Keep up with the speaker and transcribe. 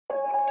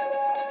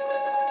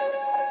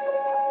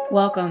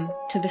Welcome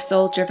to the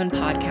Soul Driven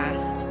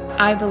Podcast.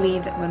 I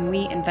believe that when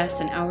we invest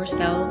in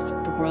ourselves,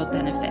 the world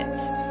benefits.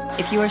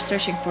 If you are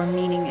searching for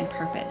meaning and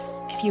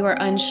purpose, if you are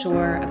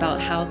unsure about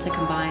how to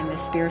combine the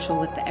spiritual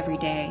with the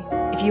everyday,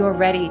 if you are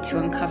ready to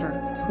uncover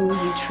who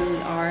you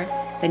truly are,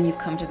 then you've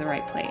come to the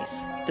right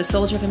place. The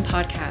Soul Driven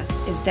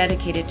Podcast is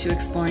dedicated to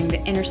exploring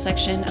the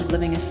intersection of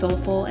living a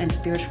soulful and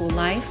spiritual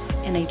life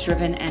in a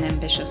driven and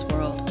ambitious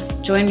world.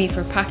 Join me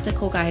for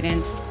practical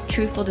guidance,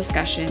 truthful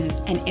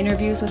discussions, and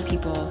interviews with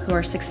people who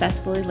are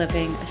successfully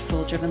living a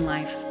soul-driven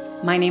life.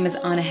 My name is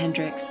Anna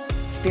Hendricks,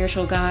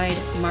 spiritual guide,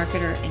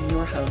 marketer, and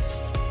your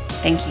host.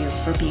 Thank you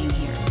for being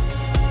here.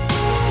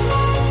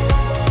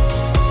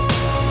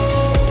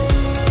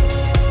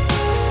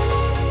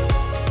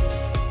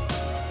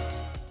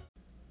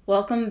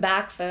 Welcome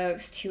back,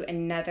 folks, to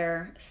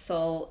another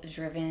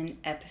soul-driven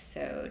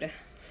episode.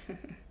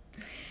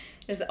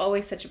 It's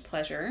always such a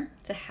pleasure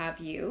to have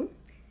you.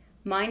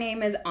 My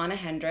name is Anna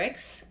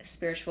Hendricks,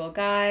 spiritual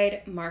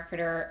guide,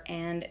 marketer,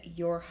 and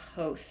your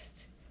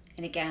host.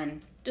 And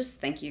again, just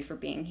thank you for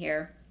being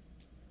here.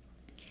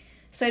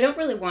 So I don't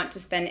really want to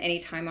spend any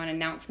time on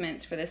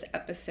announcements for this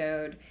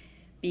episode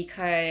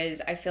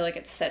because I feel like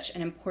it's such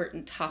an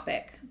important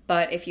topic.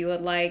 But if you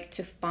would like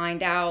to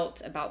find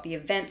out about the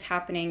events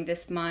happening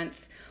this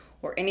month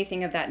or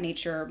anything of that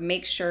nature,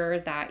 make sure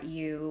that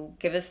you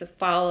give us a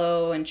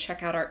follow and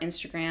check out our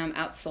Instagram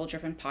at Soul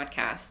Driven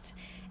Podcast.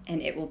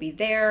 And it will be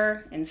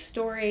there in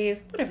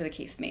stories, whatever the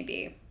case may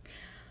be.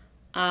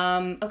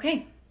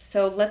 Okay,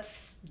 so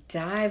let's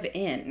dive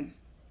in.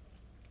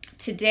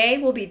 Today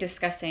we'll be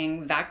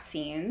discussing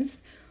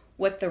vaccines,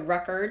 what the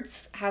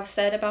records have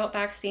said about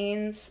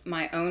vaccines,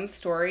 my own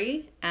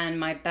story, and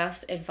my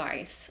best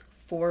advice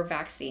for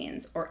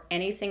vaccines or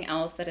anything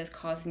else that is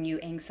causing you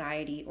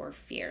anxiety or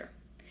fear.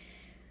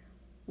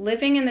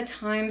 Living in the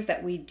times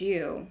that we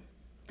do,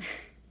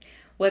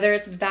 whether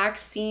it's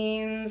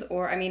vaccines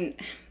or,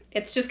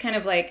 it's just kind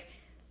of like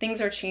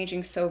things are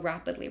changing so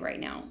rapidly right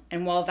now.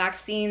 And while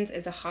vaccines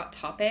is a hot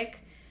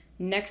topic,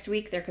 next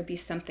week there could be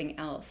something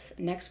else.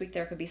 Next week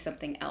there could be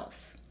something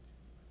else.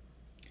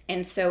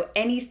 And so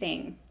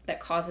anything that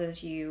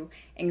causes you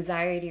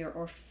anxiety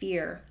or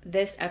fear,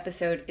 this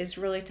episode is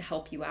really to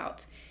help you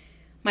out.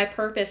 My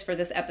purpose for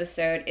this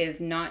episode is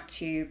not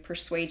to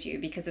persuade you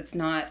because it's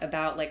not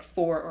about like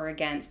for or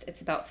against.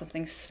 It's about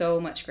something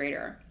so much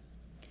greater.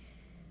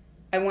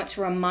 I want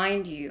to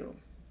remind you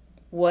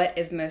what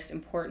is most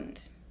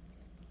important,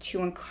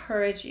 to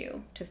encourage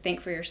you to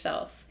think for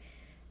yourself,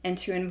 and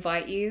to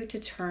invite you to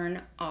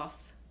turn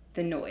off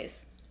the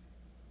noise.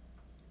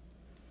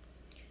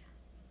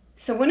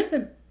 So one of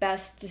the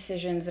best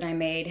decisions that I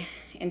made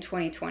in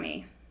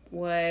 2020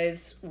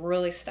 was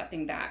really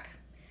stepping back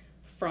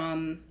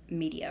from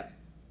media.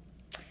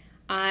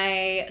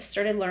 I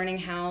started learning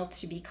how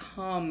to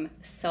become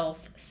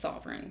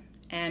self-sovereign.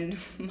 And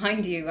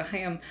mind you, I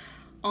am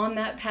on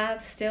that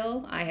path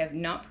still. I have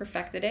not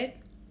perfected it,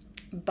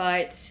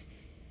 but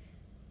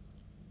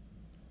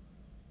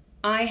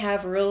I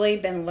have really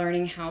been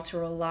learning how to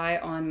rely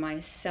on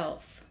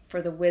myself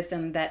for the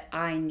wisdom that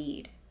I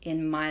need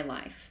in my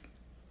life.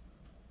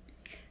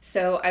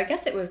 So I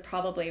guess it was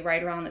probably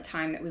right around the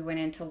time that we went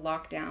into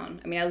lockdown.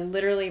 I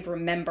literally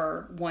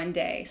remember one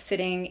day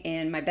sitting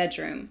in my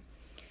bedroom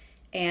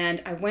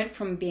and I went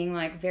from being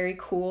like very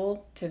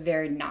cool to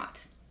very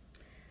not.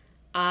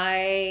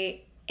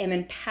 I am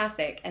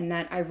empathic and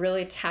that I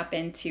really tap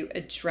into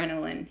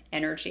adrenaline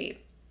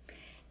energy.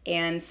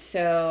 And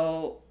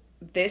so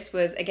this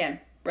was, again,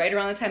 right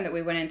around the time that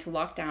we went into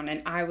lockdown,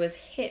 and I was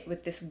hit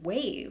with this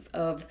wave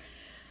of,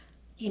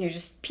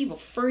 just people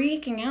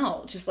freaking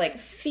out, just like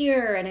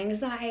fear and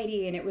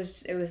anxiety, and it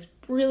was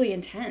really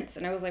intense.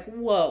 And I was like,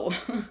 whoa,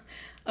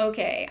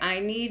 okay, I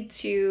need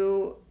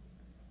to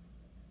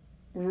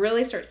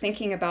really start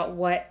thinking about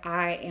what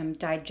I am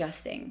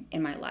digesting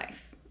in my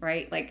life,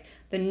 right? Like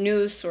the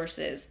news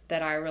sources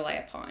that I rely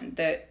upon,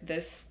 the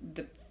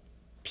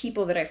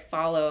people that I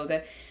follow,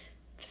 the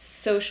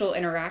social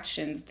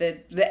interactions,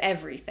 the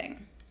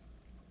everything.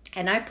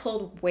 And I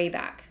pulled way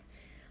back.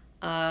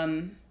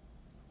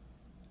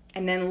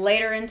 And then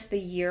later into the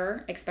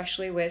year,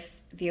 especially with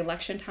the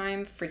election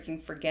time,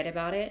 freaking forget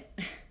about it.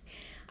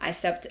 I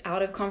stepped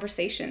out of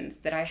conversations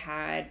that I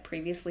had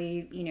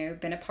previously,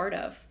 been a part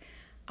of.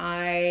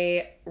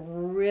 I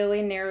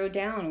really narrowed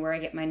down where I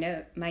get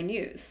my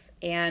news.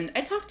 And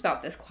I talked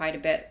about this quite a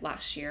bit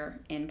last year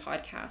in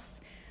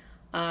podcasts.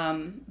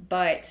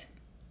 But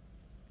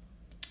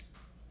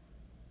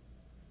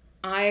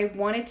I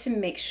wanted to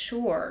make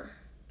sure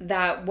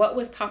that what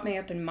was popping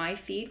up in my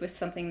feed was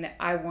something that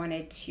I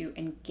wanted to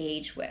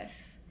engage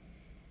with.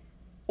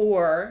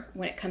 Or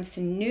when it comes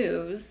to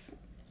news,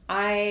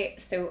 I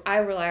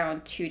rely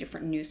on two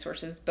different news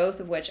sources, both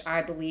of which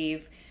I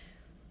believe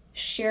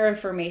share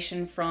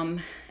information from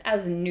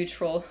as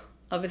neutral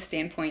of a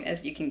standpoint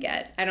as you can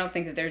get. I don't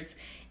think that there's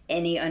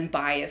any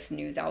unbiased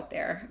news out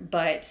there,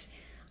 but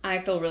I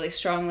feel really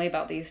strongly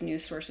about these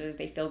news sources.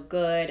 They feel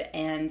good.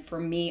 And for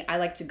me, I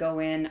like to go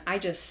in, I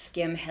just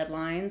skim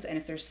headlines. And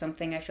if there's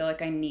something I feel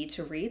like I need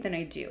to read, then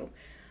I do.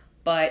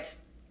 but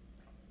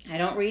I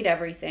don't read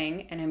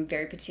everything, and I'm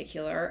very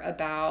particular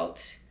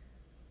about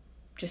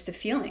just the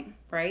feeling,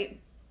 right?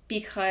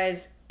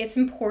 Because it's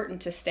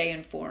important to stay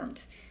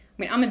informed.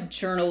 I mean, I'm a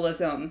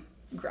journalism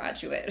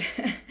graduate.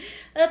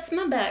 That's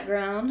my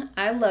background.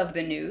 I love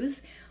the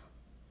news,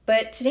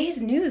 but today's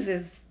news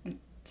is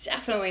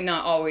definitely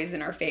not always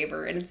in our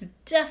favor, and it's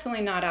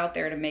definitely not out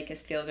there to make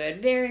us feel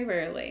good, very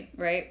rarely,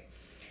 right?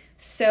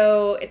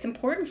 So it's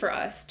important for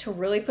us to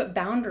really put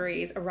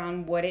boundaries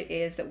around what it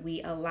is that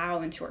we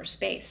allow into our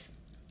space.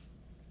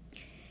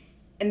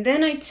 And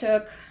then I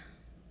took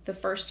the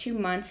first 2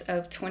 months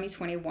of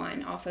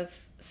 2021 off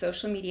of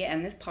social media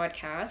and this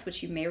podcast,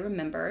 which you may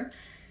remember.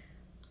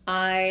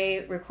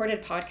 I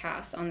recorded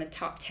podcasts on the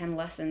top 10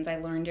 lessons I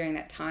learned during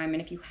that time.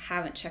 And if you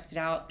haven't checked it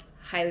out,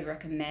 highly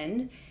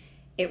recommend.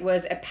 It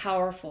was a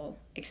powerful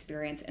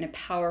experience and a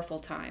powerful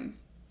time.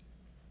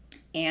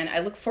 And I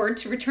look forward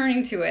to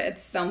returning to it at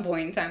some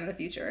point in time in the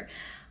future.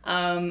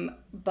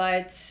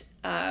 But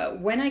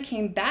when I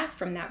came back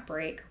from that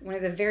break, one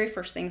of the very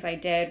first things I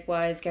did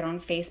was get on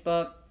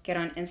Facebook, get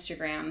on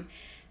Instagram,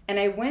 and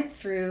I went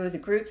through the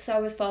groups I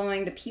was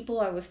following, the people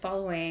I was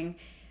following,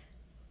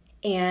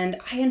 and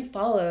I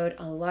unfollowed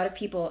a lot of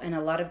people and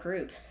a lot of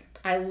groups.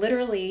 I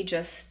literally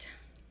just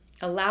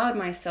allowed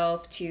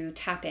myself to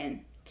tap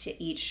in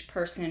to each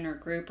person or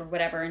group or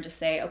whatever and just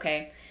say,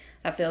 okay,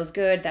 that feels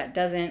good, that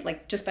doesn't,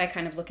 like just by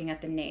kind of looking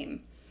at the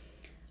name.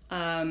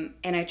 And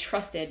I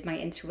trusted my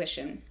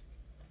intuition.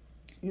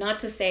 Not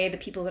to say the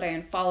people that I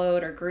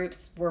unfollowed or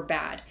groups were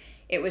bad.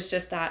 It was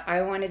just that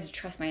I wanted to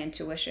trust my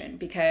intuition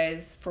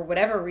because for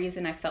whatever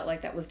reason, I felt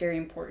like that was very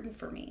important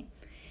for me.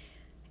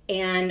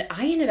 And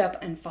I ended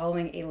up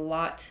unfollowing a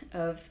lot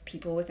of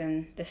people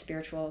within the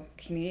spiritual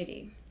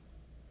community.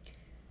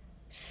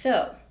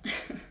 So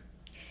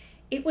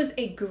it was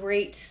a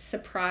great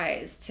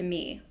surprise to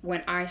me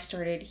when I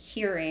started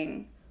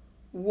hearing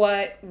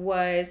what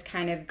was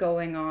kind of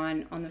going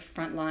on the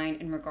front line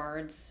in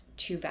regards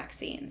to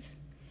vaccines.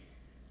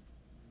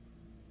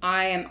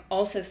 I am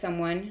also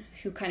someone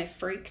who kind of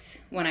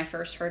freaked when I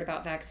first heard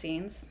about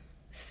vaccines,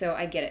 so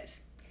I get it.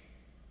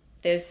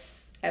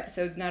 This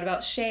episode's not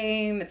about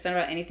shame, it's not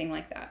about anything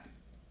like that.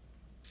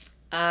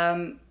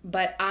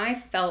 But I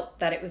felt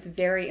that it was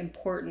very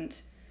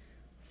important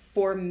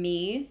for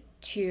me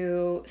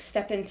to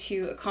step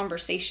into a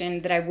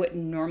conversation that I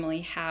wouldn't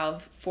normally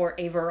have for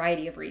a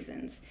variety of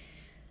reasons.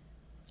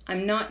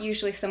 I'm not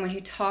usually someone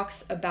who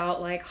talks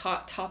about like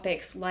hot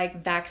topics like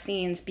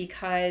vaccines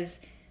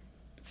because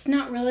it's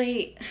not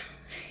really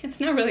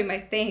my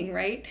thing,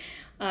 right?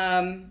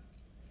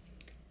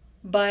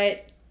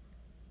 But,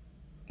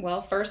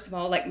 well, first of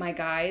all, like my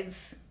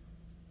guides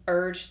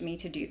urged me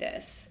to do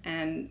this,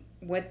 and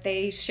what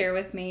they share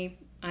with me,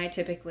 I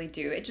typically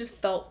do. It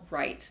just felt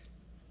right.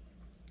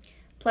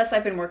 Plus,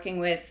 I've been working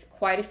with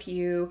quite a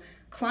few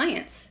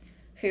clients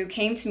who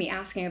came to me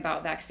asking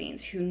about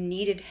vaccines, who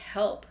needed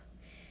help.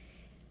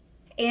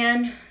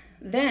 And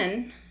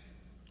then,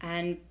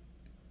 and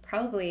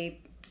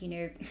probably,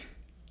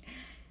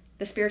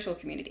 the spiritual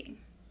community.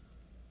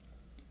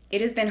 It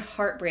has been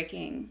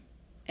heartbreaking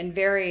and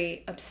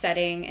very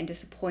upsetting and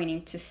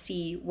disappointing to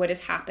see what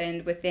has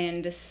happened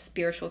within the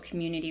spiritual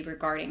community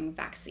regarding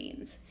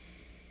vaccines.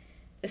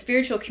 The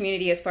spiritual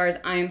community, as far as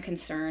I'm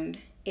concerned,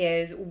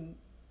 is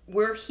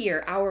we're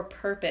here. Our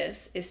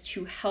purpose is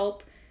to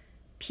help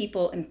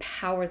people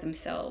empower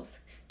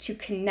themselves, to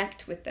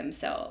connect with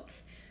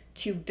themselves,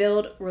 to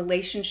build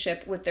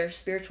relationship with their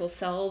spiritual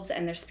selves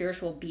and their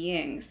spiritual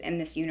beings in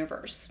this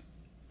universe.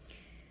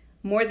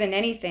 More than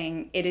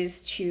anything, it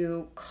is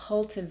to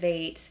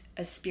cultivate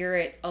a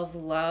spirit of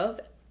love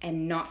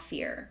and not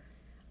fear,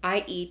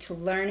 i.e. to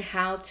learn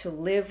how to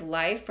live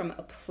life from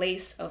a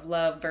place of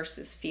love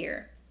versus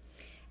fear.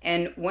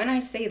 And when I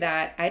say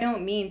that, I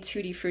don't mean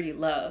tutti frutti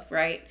love,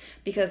 right?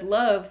 Because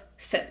love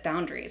sets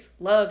boundaries.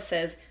 Love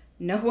says,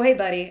 no way,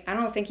 buddy, I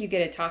don't think you get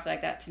to talk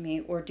like that to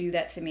me or do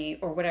that to me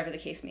or whatever the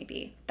case may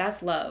be.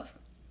 That's love.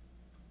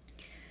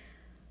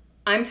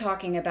 I'm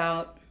talking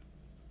about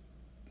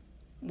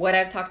what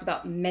I've talked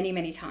about many,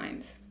 many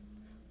times.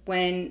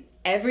 When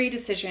every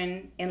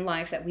decision in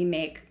life that we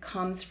make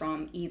comes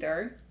from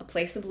either a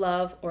place of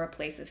love or a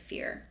place of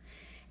fear.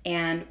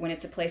 And when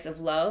it's a place of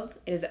love,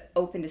 it is an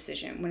open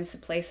decision. When it's a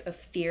place of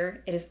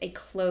fear, it is a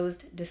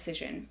closed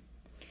decision.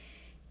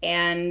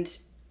 And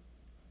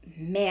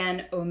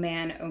man, oh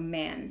man, oh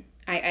man.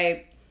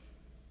 I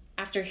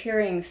after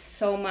hearing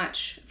so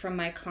much from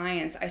my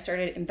clients, I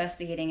started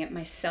investigating it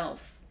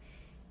myself.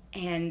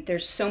 And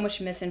there's so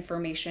much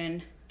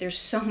misinformation. There's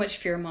so much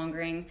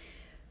fear-mongering.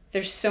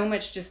 There's so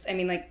much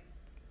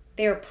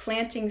they are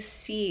planting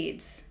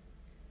seeds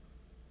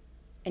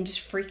and just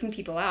freaking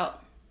people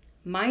out.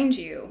 Mind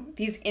you,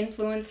 these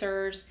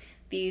influencers,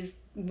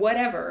 these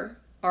whatever,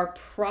 are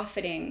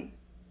profiting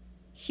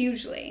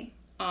hugely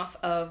off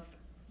of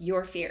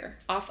your fear,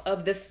 off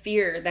of the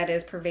fear that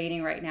is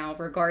pervading right now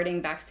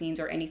regarding vaccines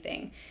or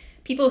anything.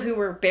 People who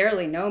were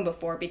barely known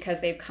before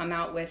because they've come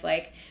out with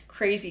like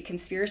crazy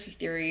conspiracy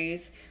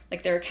theories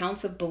Like their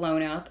accounts have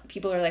blown up.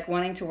 People are like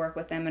wanting to work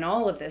with them and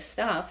all of this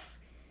stuff.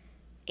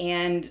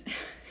 And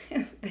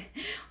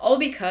all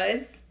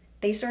because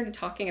they started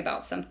talking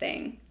about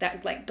something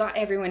that like got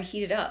everyone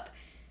heated up.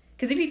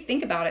 Because if you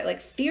think about it,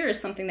 like fear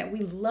is something that we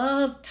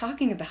love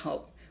talking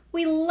about.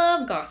 We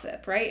love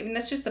gossip, right? I mean,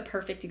 that's just the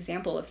perfect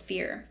example of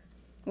fear.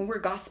 When we're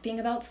gossiping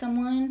about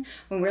someone,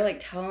 when we're like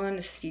telling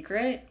a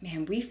secret,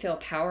 man, we feel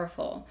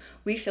powerful.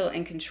 We feel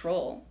in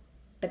control.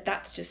 But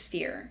that's just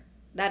fear.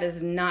 That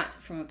is not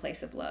from a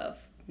place of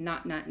love.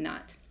 Not.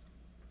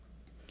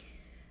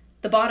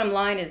 The bottom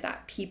line is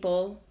that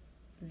people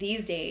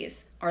these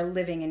days are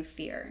living in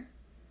fear,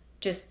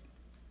 just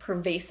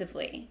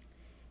pervasively.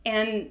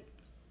 And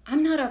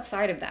I'm not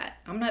outside of that.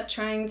 I'm not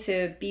trying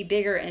to be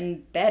bigger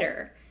and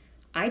better.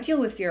 I deal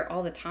with fear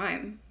all the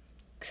time,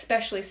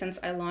 especially since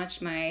I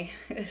launched my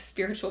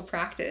spiritual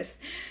practice.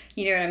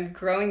 You know, and I'm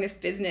growing this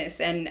business,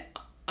 and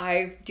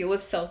I deal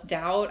with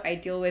self-doubt. I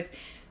deal with,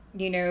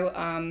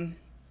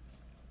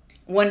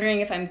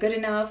 wondering if I'm good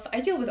enough.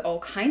 I deal with all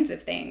kinds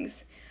of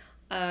things.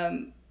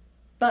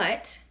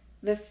 But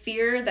the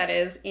fear that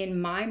is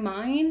in my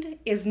mind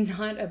is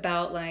not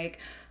about like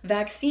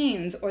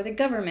vaccines or the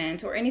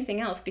government or anything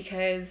else,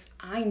 because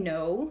I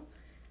know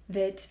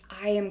that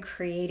I am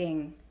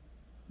creating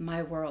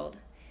my world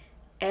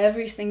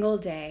every single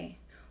day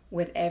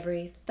with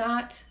every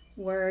thought,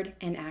 word,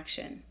 and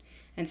action.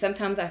 And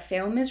sometimes I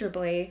fail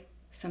miserably,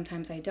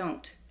 sometimes I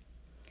don't.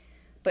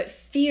 But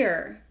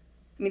fear,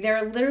 I mean, there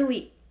are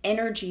literally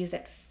energies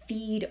that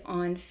feed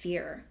on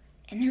fear,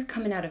 and they're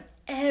coming out of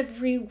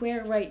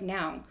everywhere right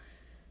now.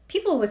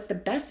 People with the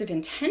best of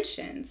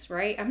intentions,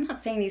 right? I'm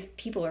not saying these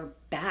people are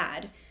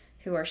bad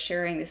who are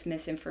sharing this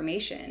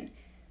misinformation.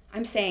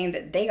 I'm saying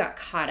that they got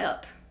caught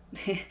up,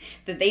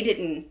 that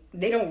they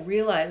don't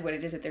realize what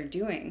it is that they're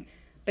doing,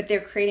 but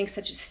they're creating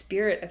such a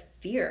spirit of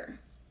fear.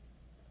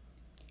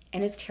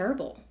 And it's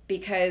terrible,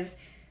 because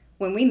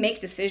when we make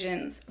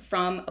decisions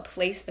from a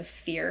place of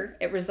fear,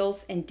 it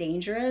results in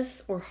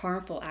dangerous or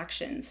harmful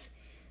actions.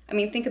 I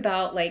mean, think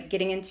about like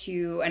getting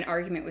into an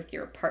argument with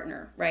your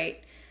partner,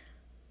 right?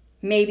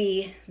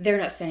 Maybe they're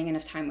not spending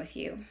enough time with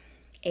you.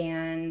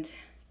 And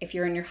if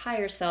you're in your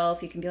higher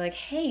self, you can be like,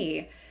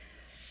 hey,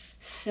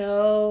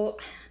 so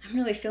I'm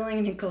really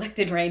feeling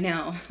neglected right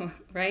now,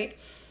 right?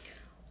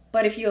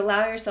 But if you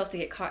allow yourself to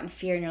get caught in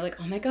fear and you're like,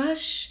 oh my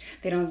gosh,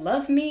 they don't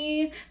love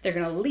me, they're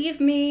gonna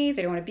leave me,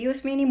 they don't wanna be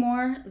with me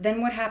anymore,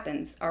 then what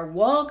happens? Our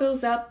wall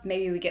goes up,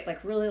 maybe we get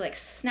like really like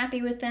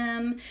snappy with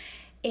them,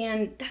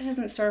 and that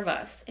doesn't serve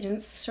us. It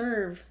doesn't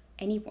serve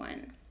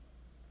anyone.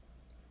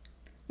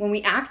 When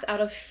we act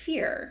out of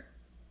fear,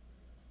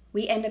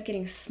 we end up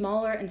getting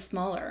smaller and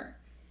smaller.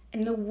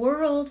 And the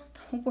world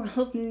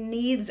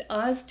needs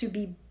us to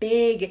be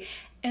big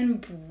and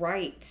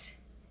bright.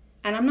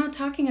 And I'm not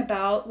talking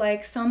about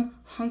like some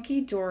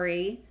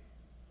hunky-dory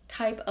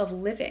type of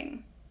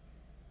living.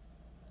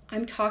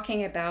 I'm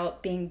talking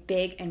about being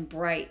big and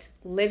bright,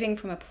 living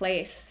from a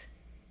place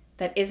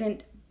that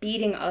isn't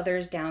beating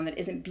others down, that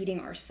isn't beating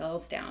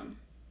ourselves down.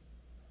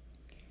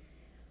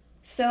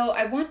 So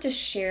I want to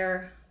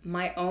share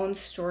my own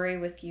story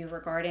with you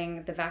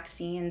regarding the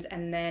vaccines,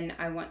 and then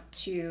I want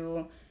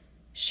to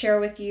share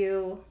with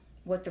you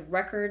what the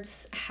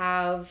records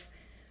have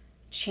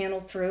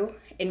channeled through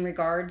in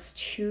regards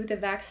to the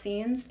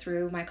vaccines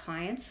through my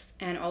clients,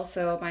 and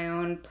also my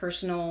own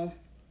personal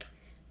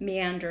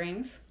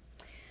meanderings.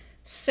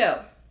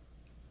 So,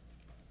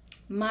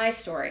 my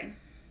story.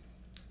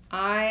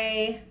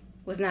 I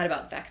was not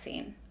about the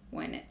vaccine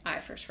when I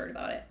first heard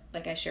about it,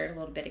 like I shared a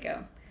little bit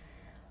ago.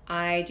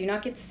 I do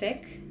not get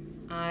sick.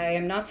 I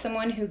am not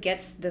someone who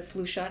gets the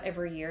flu shot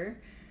every year.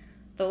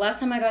 The last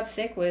time I got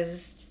sick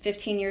was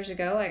 15 years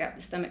ago. I got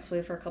the stomach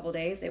flu for a couple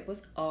days. It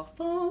was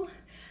awful.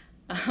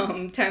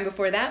 Time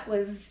before that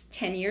was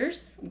 10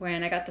 years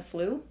when I got the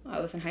flu. I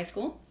was in high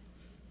school.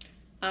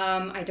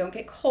 I don't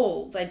get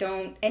colds. I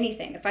don't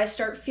anything. If I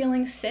start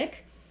feeling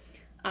sick,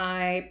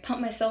 I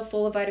pump myself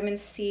full of vitamin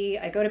C.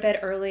 I go to bed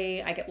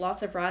early. I get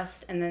lots of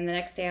rest. And then the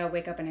next day I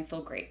wake up and I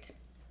feel great.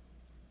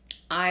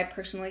 I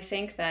personally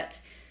think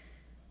that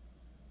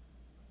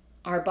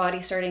our body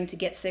starting to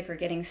get sick or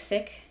getting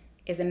sick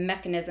is a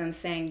mechanism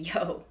saying,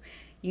 yo,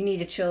 you need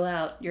to chill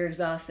out, you're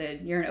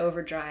exhausted, you're in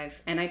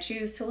overdrive. And I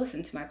choose to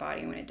listen to my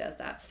body when it does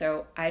that,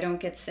 so I don't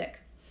get sick.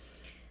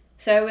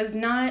 So I was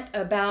not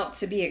about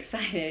to be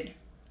excited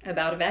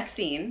about a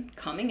vaccine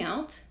coming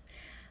out.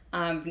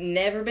 I've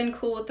never been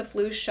cool with the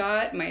flu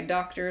shot. My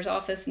doctor's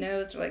office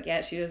knows, they're like,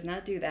 yeah, she does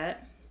not do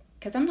that.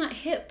 Because I'm not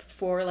hip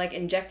for like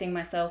injecting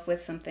myself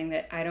with something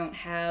that I don't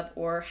have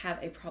or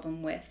have a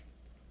problem with.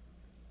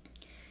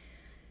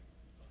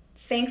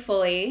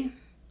 Thankfully,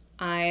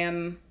 I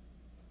am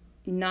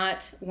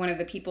not one of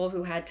the people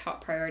who had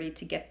top priority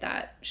to get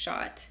that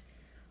shot.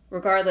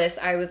 Regardless,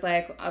 I was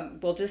like,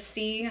 we'll just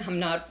see. I'm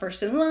not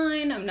first in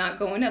line. I'm not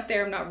going up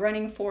there. I'm not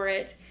running for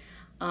it.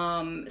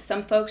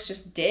 Some folks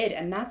just did,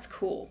 and that's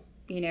cool.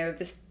 You know,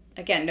 this,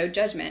 again, no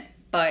judgment,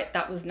 but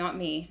that was not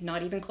me,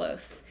 not even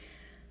close.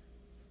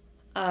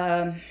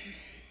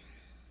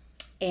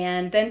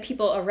 And then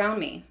people around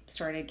me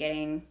started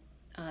getting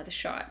the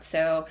shot.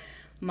 So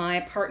my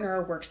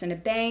partner works in a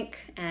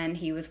bank, and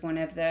he was one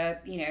of the,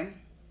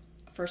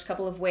 first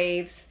couple of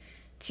waves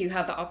to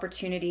have the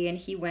opportunity, and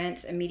he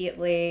went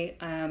immediately.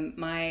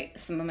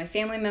 Some of my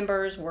family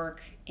members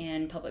work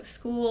in public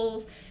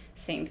schools,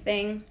 same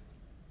thing.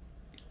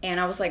 And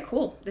I was like,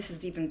 cool, this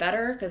is even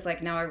better, because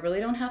like now I really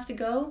don't have to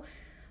go.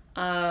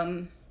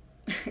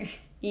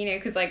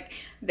 Because like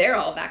they're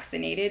all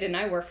vaccinated and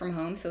I work from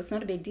home, so it's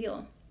not a big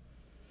deal.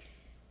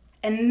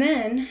 And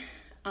then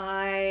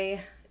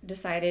I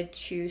decided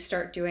to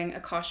start doing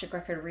Akashic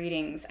Record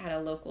readings at a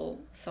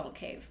local salt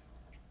cave.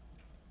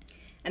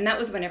 And that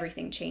was when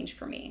everything changed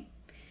for me.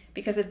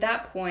 Because at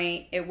that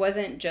point, it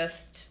wasn't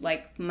just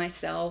like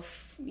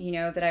myself,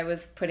 that I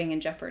was putting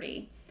in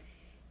jeopardy.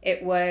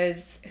 It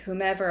was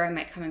whomever I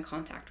might come in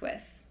contact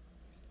with.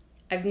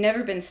 I've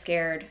never been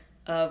scared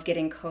of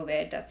getting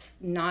COVID.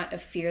 That's not a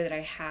fear that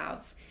I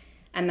have.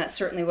 And that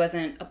certainly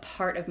wasn't a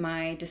part of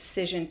my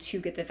decision to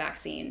get the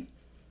vaccine.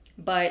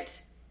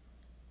 But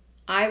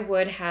I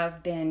would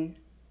have been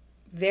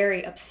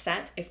very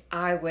upset if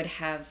I would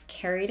have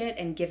carried it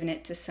and given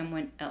it to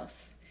someone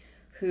else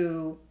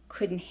who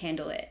couldn't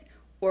handle it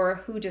or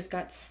who just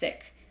got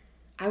sick.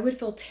 I would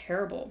feel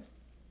terrible.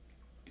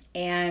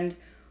 And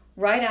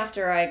right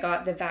after I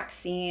got the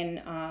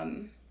vaccine,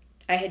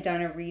 I had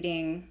done a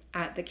reading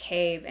at the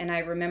cave, and I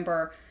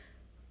remember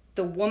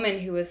the woman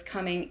who was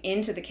coming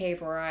into the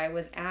cave where I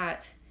was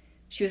at,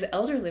 she was an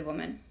elderly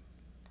woman.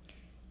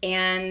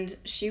 And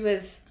she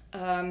was,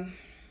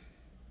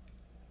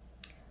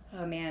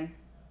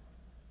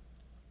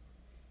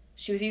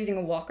 she was using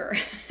a walker.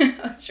 I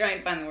was trying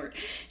to find the word.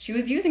 She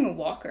was using a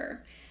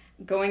walker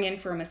going in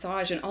for a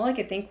massage, and all I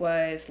could think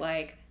was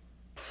like,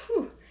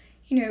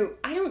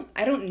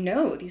 I don't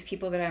know these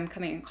people that I'm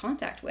coming in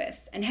contact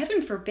with. And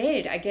heaven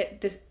forbid I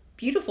get this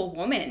beautiful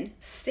woman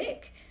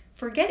sick.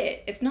 Forget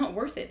it. It's not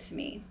worth it to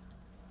me.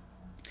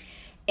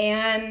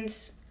 And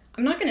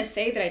I'm not going to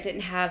say that I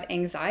didn't have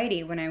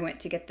anxiety when I went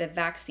to get the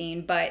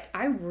vaccine, but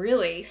I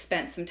really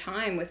spent some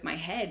time with my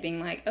head being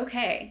like,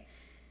 okay,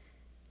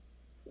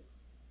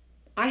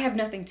 I have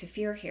nothing to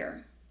fear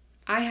here.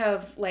 I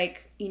have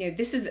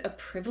this is a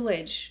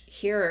privilege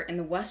here in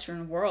the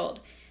Western world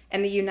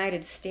and the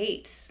United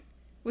States,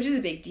 which is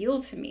a big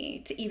deal to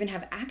me to even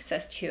have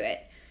access to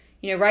it.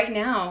 Right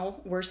now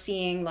we're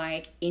seeing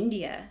like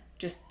India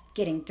just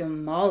getting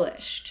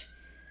demolished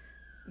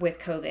with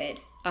COVID.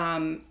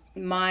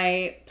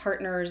 My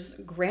partner's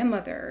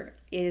grandmother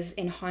is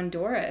in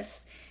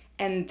Honduras,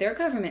 and their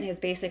government has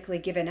basically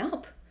given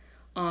up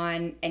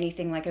on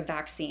anything like a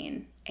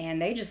vaccine,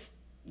 and they just,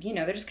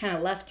 they're just kind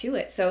of left to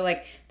it. So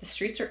like the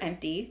streets are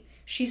empty.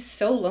 She's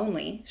so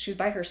lonely. She's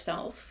by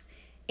herself.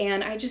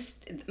 And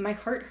my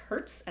heart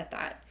hurts at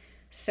that.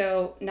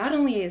 So not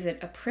only is it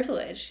a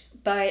privilege,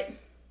 but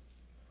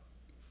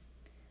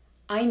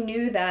I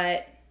knew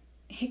that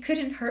it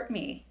couldn't hurt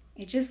me.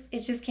 It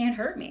just can't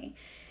hurt me.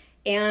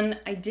 And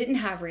I didn't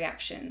have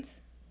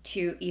reactions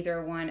to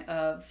either one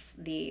of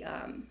the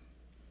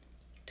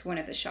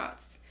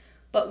shots.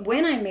 But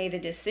when I made the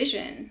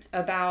decision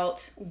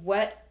about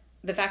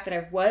the fact that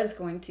I was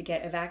going to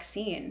get a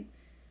vaccine,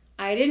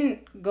 I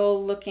didn't go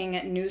looking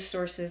at news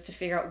sources to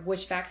figure out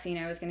which vaccine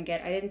I was going to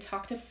get. I didn't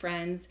talk to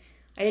friends.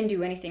 I didn't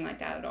do anything like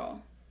that at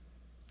all.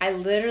 I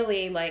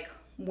literally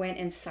went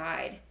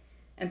inside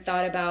and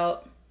thought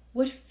about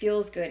what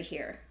feels good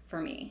here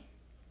for me.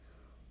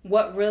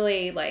 What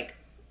really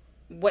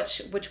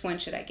which one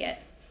should I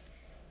get?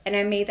 And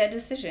I made that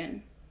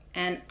decision,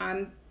 and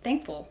I'm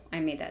thankful I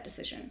made that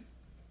decision.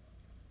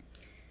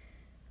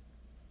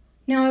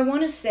 Now I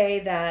want to say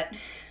that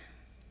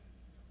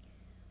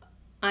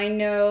I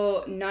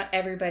know not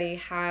everybody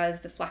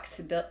has the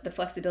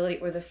flexibility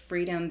or the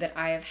freedom that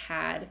I have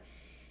had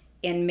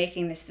in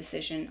making this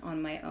decision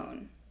on my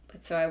own.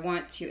 But so I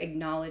want to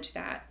acknowledge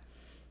that.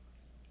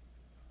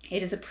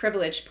 It is a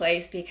privileged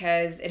place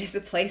because it is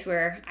a place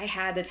where I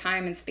had the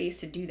time and space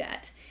to do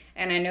that.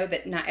 And I know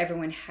that not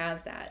everyone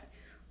has that.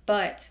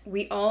 But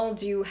we all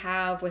do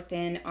have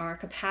within our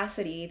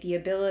capacity the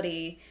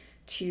ability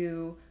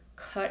to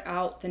cut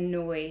out the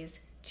noise,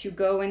 to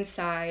go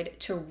inside,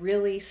 to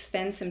really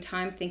spend some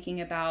time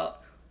thinking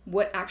about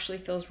what actually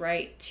feels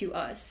right to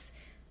us,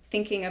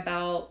 thinking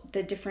about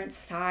the different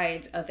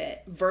sides of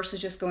it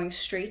versus just going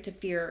straight to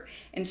fear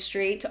and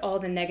straight to all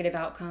the negative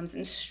outcomes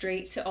and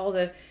straight to all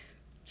the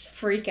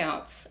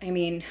freakouts. I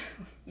mean,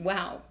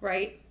 wow,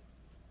 right?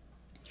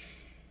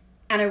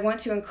 And I want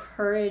to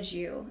encourage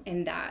you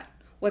in that,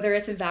 whether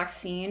it's a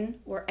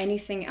vaccine or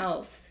anything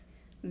else.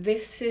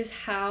 This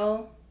is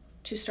how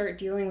to start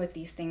dealing with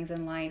these things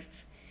in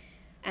life.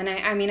 And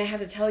I mean, I have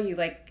to tell you,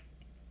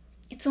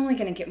 it's only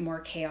going to get more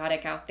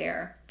chaotic out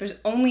there. There's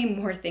only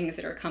more things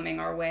that are coming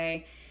our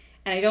way.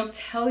 And I don't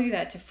tell you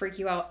that to freak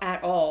you out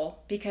at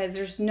all, because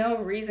there's no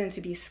reason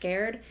to be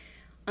scared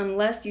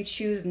unless you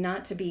choose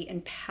not to be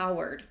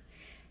empowered.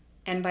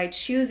 And by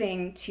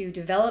choosing to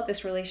develop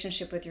this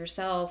relationship with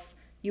yourself,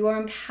 you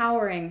are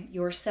empowering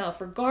yourself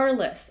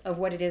regardless of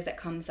what it is that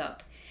comes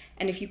up.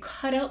 And if you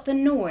cut out the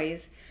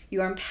noise,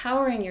 you are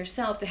empowering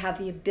yourself to have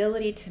the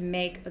ability to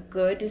make a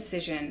good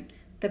decision,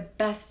 the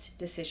best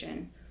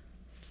decision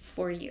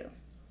for you.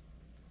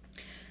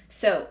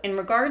 So, in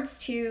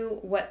regards to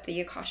what the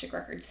Akashic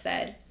Records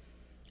said,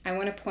 I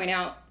want to point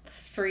out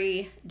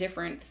 3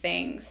 different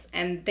things.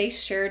 And they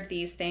shared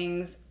these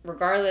things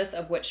regardless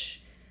of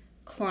which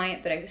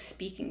client that I was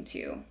speaking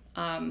to.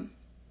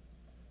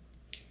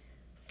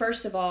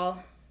 First of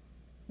all,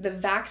 the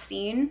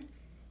vaccine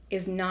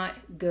is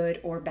not good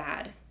or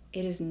bad.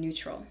 It is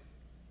neutral.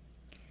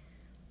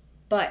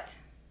 But,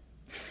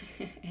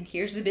 and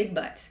here's the big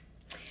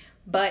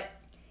but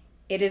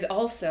it is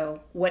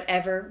also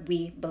whatever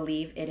we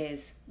believe it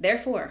is.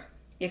 Therefore,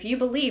 if you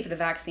believe the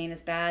vaccine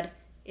is bad,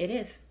 it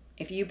is.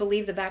 If you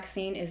believe the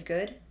vaccine is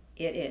good,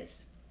 it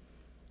is.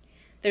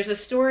 There's a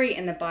story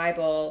in the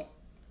Bible,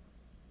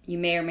 you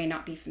may or may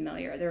not be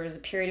familiar. There was a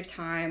period of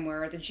time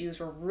where the Jews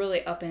were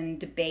really up in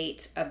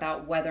debate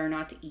about whether or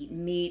not to eat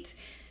meat.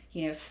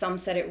 You know, some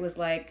said it was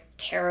like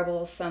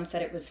terrible, some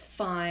said it was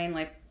fine,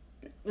 like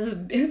it was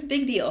a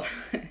big deal.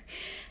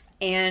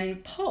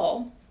 And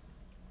Paul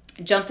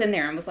jumped in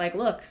there and was like,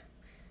 look,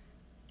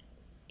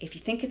 if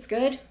you think it's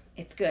good,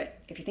 it's good.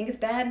 If you think it's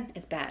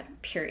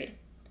bad, period.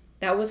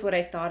 That was what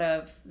I thought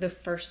of the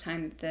first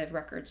time the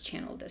records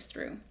channeled this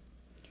through.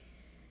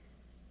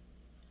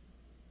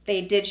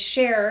 They did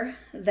share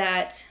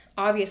that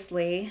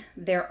obviously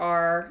there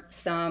are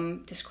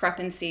some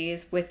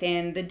discrepancies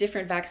within the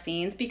different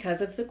vaccines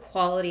because of the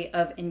quality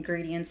of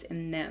ingredients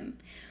in them,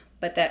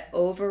 but that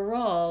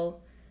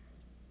overall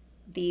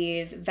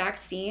these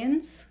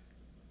vaccines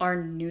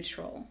are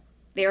neutral.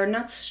 They are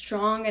not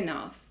strong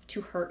enough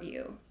to hurt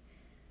you.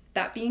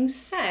 That being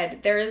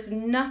said, there is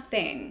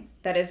nothing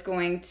that is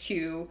going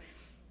to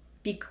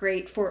be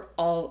great for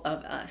all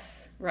of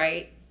us,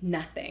 right?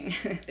 Nothing.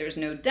 There's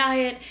no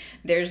diet,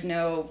 there's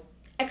no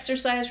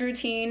exercise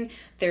routine,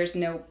 there's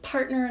no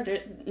partner,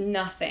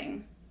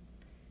 nothing.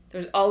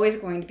 There's always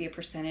going to be a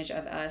percentage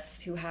of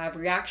us who have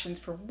reactions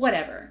for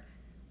whatever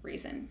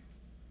reason.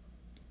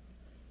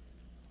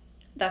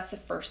 That's the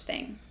first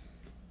thing.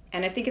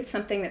 And I think it's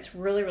something that's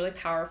really, really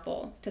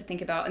powerful to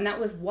think about. And that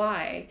was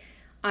why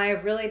I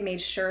really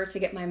made sure to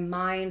get my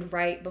mind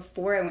right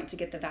before I went to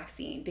get the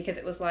vaccine. Because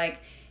it was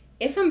like,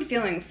 if I'm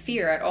feeling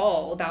fear at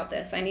all about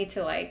this, I need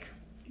to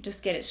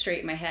just get it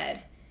straight in my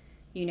head.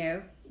 You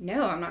know,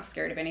 no, I'm not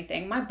scared of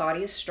anything. My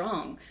body is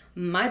strong.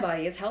 My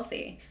body is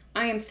healthy.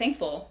 I am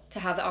thankful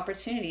to have the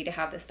opportunity to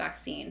have this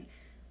vaccine.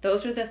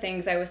 Those were the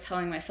things I was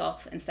telling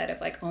myself instead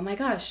of oh my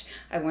gosh,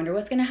 I wonder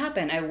what's going to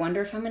happen. I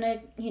wonder if I'm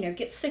going to,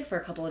 get sick for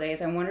a couple of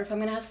days. I wonder if I'm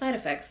going to have side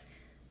effects.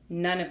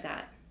 None of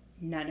that.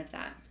 None of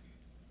that.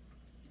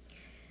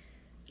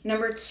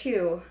 Number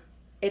 2,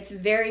 it's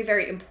very,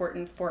 very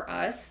important for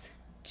us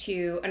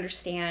to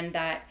understand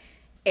that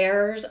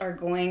errors are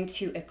going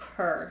to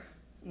occur,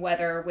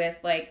 whether with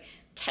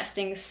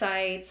testing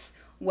sites,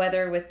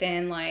 whether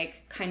within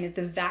kind of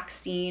the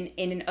vaccine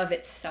in and of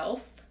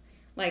itself,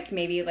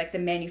 maybe the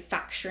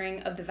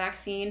manufacturing of the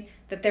vaccine,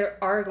 that there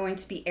are going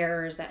to be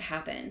errors that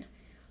happen,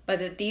 but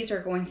that these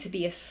are going to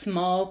be a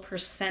small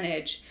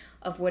percentage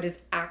of what is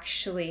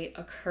actually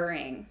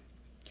occurring.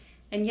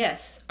 And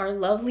yes, our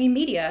lovely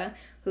media,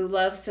 who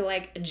loves to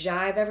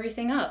jive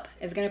everything up,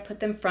 is going to put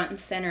them front and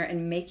center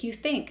and make you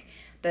think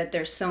that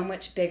they're so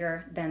much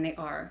bigger than they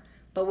are.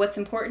 But what's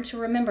important to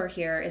remember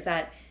here is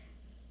that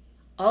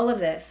all of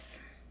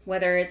this,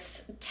 whether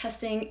it's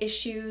testing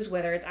issues,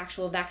 whether it's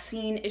actual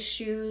vaccine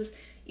issues,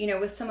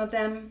 with some of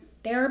them,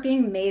 they are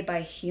being made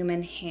by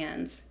human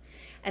hands.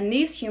 And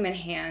these human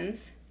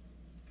hands,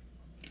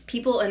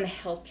 people in the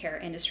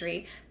healthcare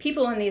industry,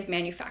 people in these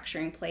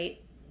manufacturing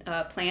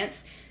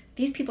plants,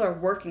 these people are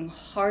working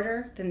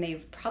harder than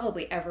they've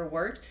probably ever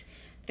worked.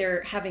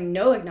 They're having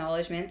no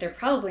acknowledgement. They're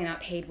probably not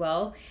paid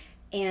well.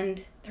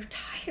 And they're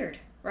tired,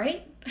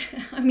 right?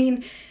 I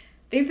mean,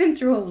 they've been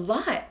through a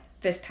lot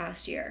this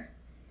past year.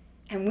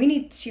 And we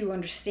need to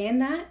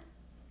understand that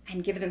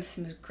and give them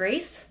some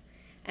grace,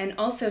 and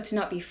also to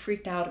not be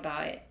freaked out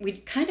about it. We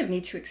kind of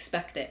need to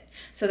expect it,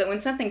 so that when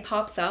something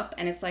pops up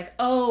and it's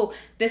oh,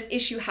 this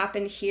issue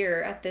happened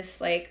here at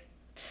this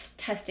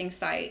testing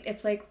site,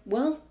 it's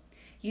well,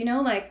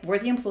 were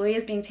the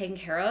employees being taken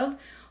care of?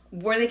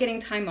 Were they getting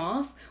time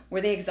off?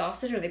 Were they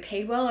exhausted? Are they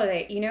paid well? Are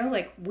they,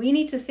 we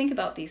need to think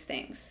about these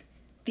things.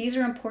 These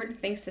are important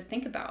things to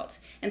think about,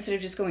 instead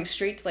of just going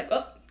straight to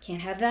oh,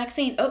 can't have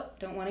vaccine. Oh,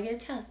 don't want to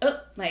get a test.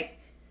 Oh,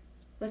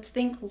 let's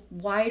think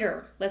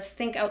wider. Let's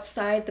think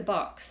outside the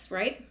box,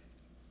 right?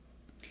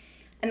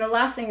 And the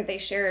last thing that they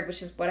shared,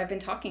 which is what I've been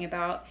talking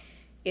about,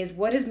 is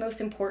what is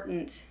most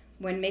important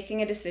when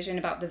making a decision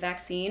about the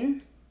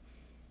vaccine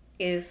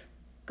is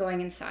going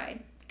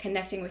inside,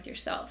 connecting with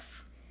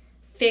yourself,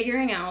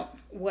 figuring out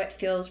what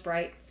feels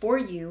right for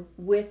you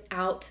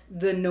without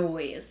the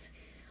noise.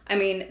 I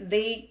mean,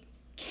 they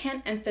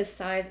can't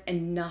emphasize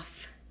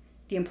enough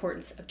the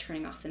importance of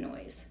turning off the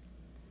noise.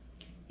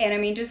 And I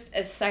mean, just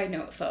a side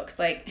note, folks,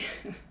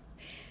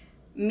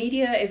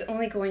 Media is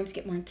only going to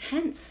get more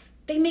intense.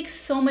 They make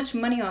so much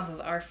money off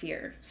of our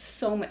fear,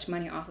 so much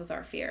money off of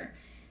our fear.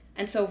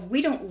 And so if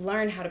we don't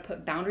learn how to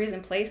put boundaries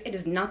in place, it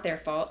is not their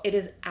fault. It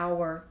is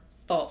our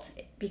fault,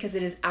 because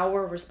it is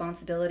our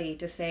responsibility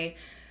to say,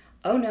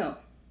 oh no,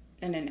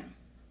 no.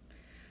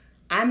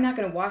 I'm not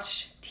going to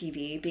watch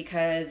TV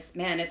because,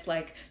 man, it's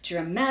like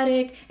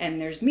dramatic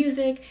and there's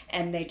music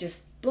and they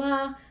just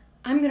blah.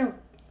 I'm going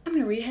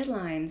to read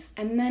headlines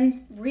and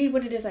then read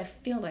what it is I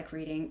feel like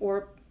reading,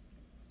 or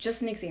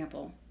just an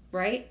example,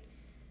 right?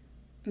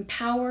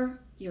 Empower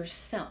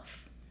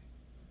yourself.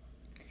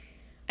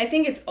 I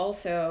think it's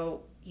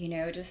also,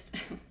 just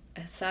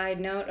a side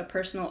note, a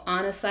personal,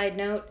 honest side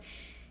note.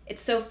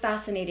 It's so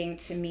fascinating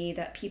to me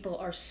that people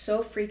are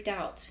so freaked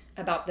out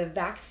about the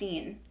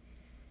vaccine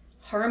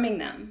harming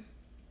them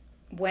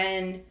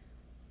when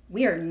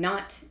we are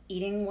not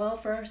eating well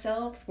for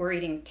ourselves. We're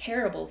eating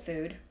terrible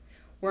food.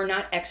 We're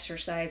not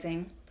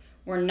exercising.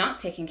 We're not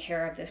taking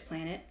care of this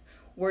planet.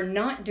 We're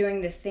not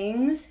doing the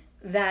things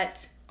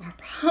that are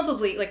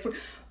probably, like,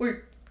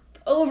 we're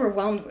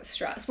overwhelmed with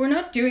stress. We're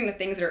not doing the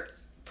things that are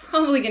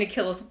probably going to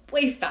kill us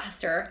way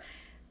faster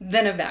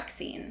than a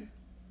vaccine,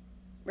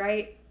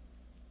 right?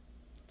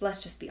 Let's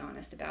just be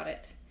honest about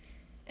it.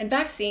 And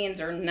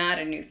vaccines are not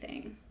a new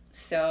thing.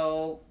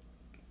 So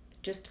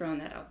just throwing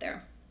that out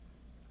there.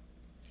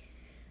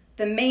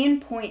 The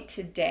main point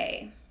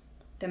today,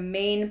 the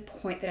main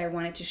point that I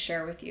wanted to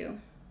share with you,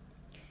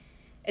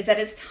 is that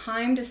it's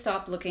time to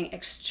stop looking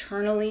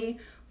externally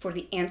for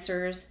the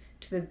answers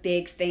to the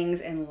big things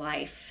in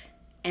life,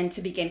 and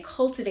to begin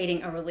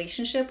cultivating a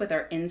relationship with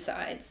our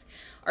insides,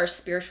 our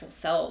spiritual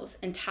selves,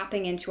 and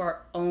tapping into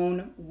our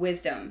own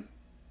wisdom.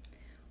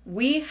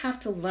 We have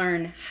to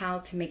learn how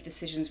to make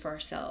decisions for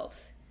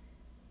ourselves.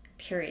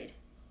 Period.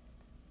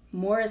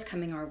 More is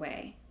coming our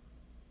way.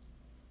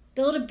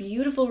 Build a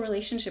beautiful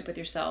relationship with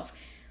yourself.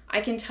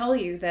 I can tell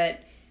you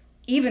that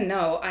even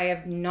though I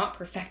have not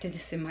perfected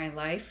this in my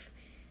life,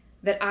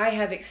 that I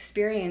have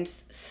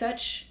experienced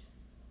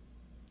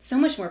so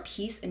much more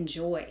peace and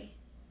joy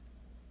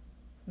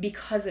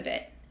because of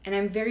it. And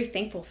I'm very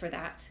thankful for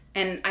that.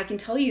 And I can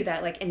tell you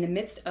that, like, in the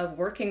midst of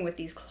working with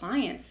these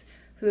clients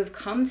who have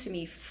come to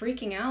me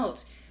freaking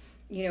out,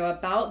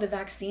 about the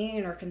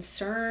vaccine or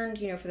concerned,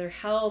 for their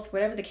health,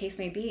 whatever the case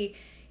may be,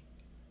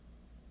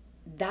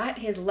 that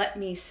has let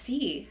me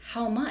see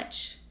how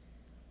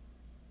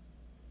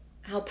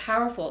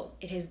powerful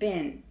it has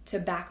been to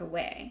back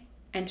away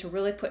and to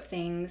really put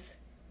things,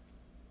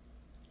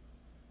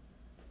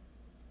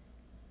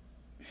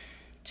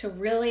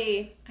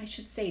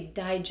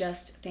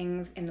 digest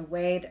things in the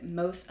way that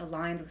most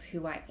aligns with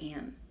who I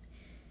am.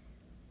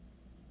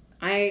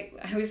 I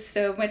was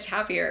so much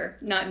happier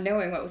not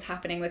knowing what was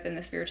happening within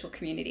the spiritual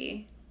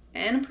community.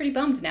 And I'm pretty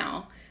bummed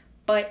now.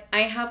 But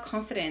I have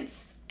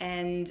confidence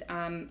and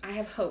I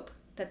have hope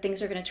that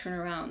things are going to turn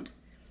around.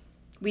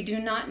 We do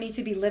not need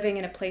to be living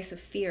in a place of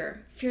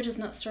fear. Fear does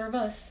not serve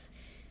us.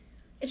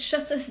 It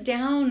shuts us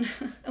down.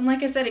 And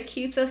like I said, it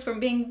keeps us from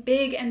being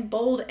big and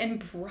bold and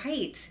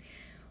bright.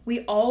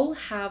 We all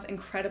have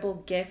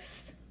incredible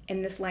gifts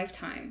in this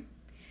lifetime.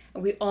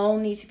 And we all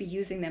need to be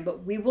using them,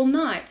 but we will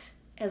not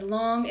as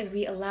long as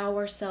we allow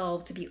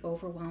ourselves to be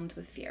overwhelmed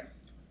with fear.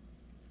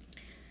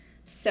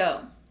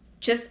 So,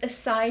 just a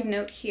side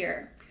note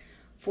here.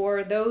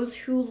 For those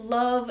who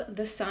love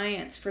the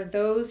science, for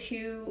those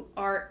who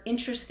are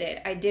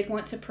interested, I did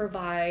want to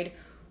provide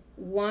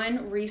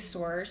one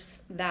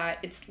resource that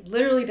it's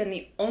literally been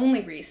the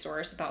only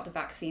resource about the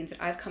vaccines that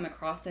I've come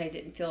across that I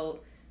didn't feel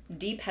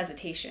deep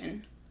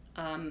hesitation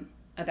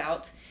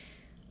about.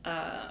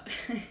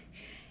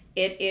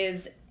 It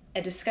is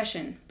a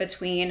discussion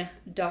between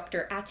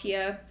Dr.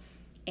 Attia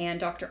and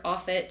Dr.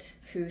 Offit,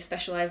 who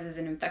specializes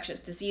in infectious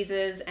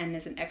diseases and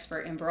is an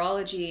expert in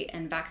virology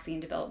and vaccine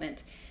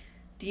development.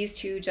 These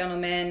two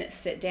gentlemen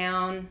sit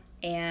down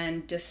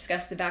and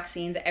discuss the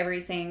vaccines,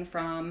 everything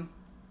from,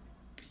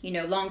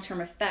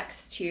 long-term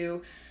effects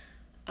to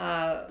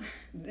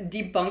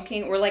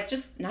debunking, or like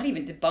just not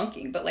even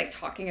debunking, but like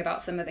talking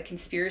about some of the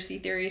conspiracy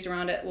theories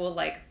around it. Well,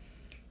 like,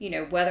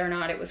 whether or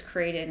not it was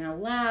created in a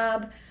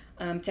lab,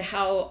 to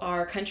how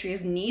our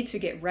countries need to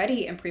get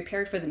ready and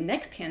prepared for the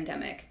next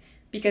pandemic,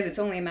 because it's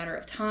only a matter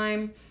of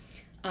time.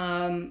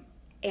 And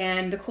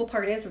the cool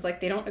part is like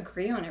they don't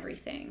agree on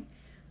everything.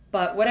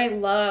 But what I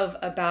love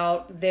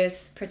about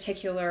this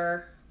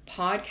particular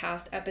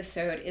podcast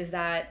episode is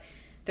that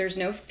there's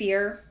no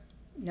fear.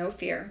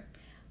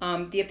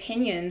 The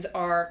opinions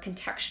are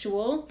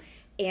contextual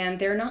and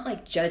they're not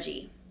like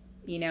judgy.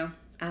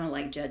 I don't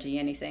like judgy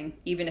anything.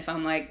 Even if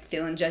I'm like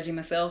feeling judgy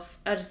myself,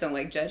 I just don't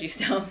like judgy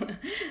stuff.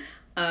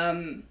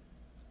 And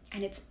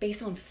it's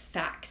based on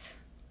facts.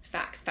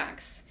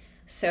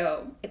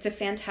 So it's a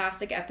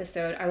fantastic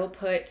episode. I will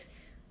put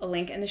a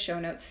link in the show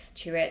notes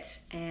to it.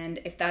 And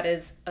if that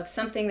is of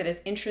something that is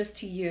interest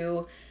to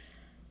you,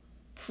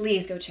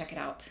 please go check it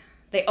out.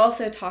 They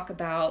also talk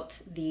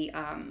about the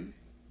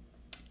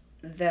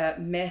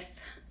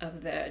myth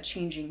of the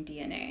changing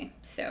DNA.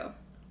 So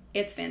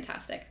it's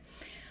fantastic.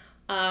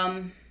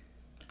 All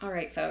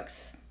right,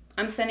 folks.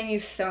 I'm sending you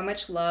so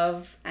much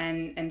love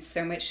and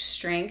so much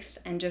strength,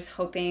 and just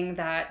hoping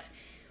that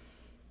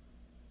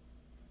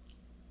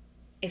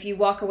if you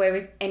walk away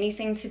with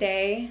anything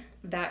today,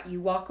 that you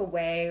walk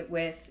away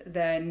with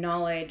the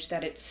knowledge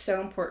that it's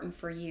so important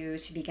for you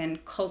to begin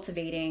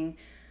cultivating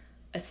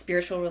a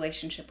spiritual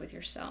relationship with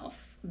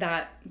yourself.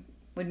 That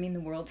would mean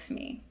the world to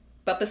me.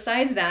 But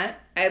besides that,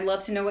 I'd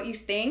love to know what you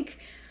think.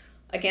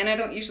 Again, I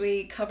don't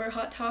usually cover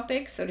hot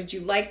topics, so did you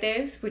like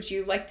this? Would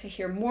you like to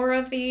hear more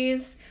of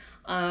these?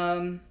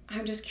 I'm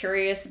just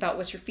curious about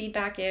what your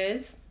feedback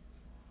is.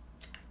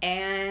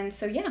 And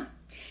so, yeah,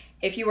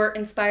 if you were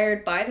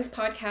inspired by this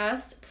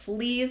podcast,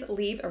 please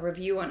leave a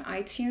review on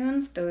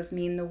iTunes. Those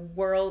mean the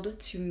world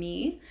to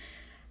me.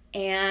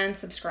 And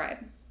subscribe.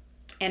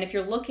 And if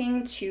you're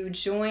looking to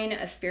join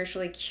a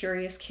spiritually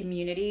curious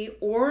community,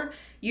 or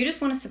you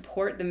just want to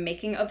support the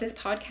making of this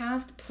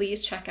podcast,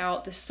 please check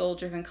out the Soul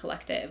Driven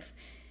Collective.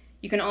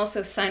 You can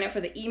also sign up for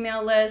the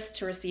email list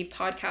to receive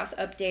podcast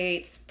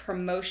updates,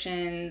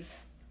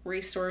 promotions,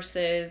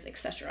 resources,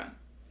 etc.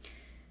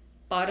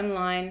 Bottom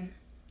line,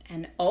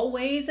 and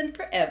always and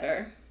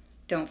forever,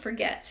 don't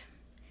forget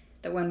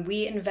that when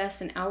we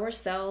invest in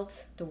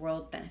ourselves, the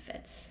world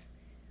benefits.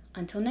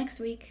 Until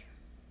next week.